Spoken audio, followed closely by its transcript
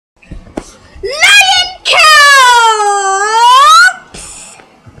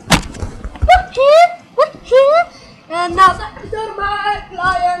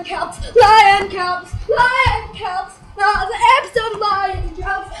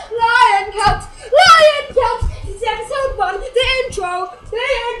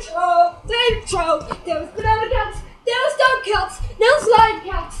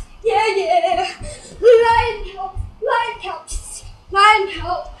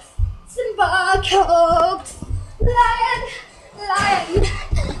Cubs,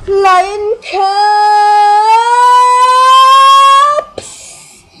 lion cubs.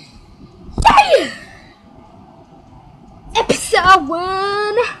 Yeah! Episode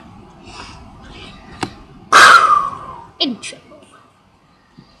 1. Intro.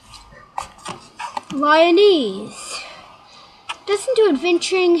 Lionese doesn't do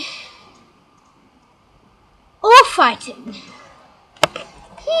adventuring or fighting.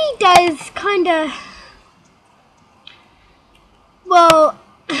 He does kinda, well,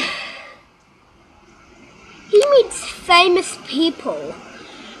 he meets famous people.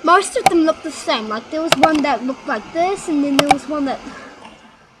 Most of them look the same. Like there was one that looked like this, and then there was one that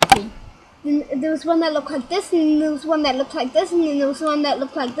looked like this, and then there was one that looked like this, and then there was one that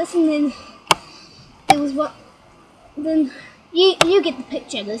looked like this, and then there was one. Then you get the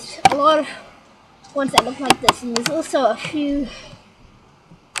picture. There's a lot of ones that look like this, and there's also a few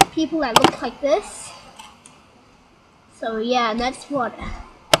people that look like this. So yeah, that's what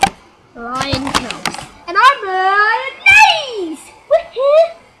lioncalpse. And I'm lionese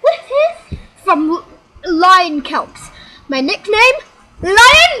from lioncalpse. My nickname,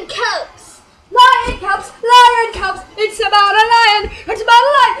 Lion.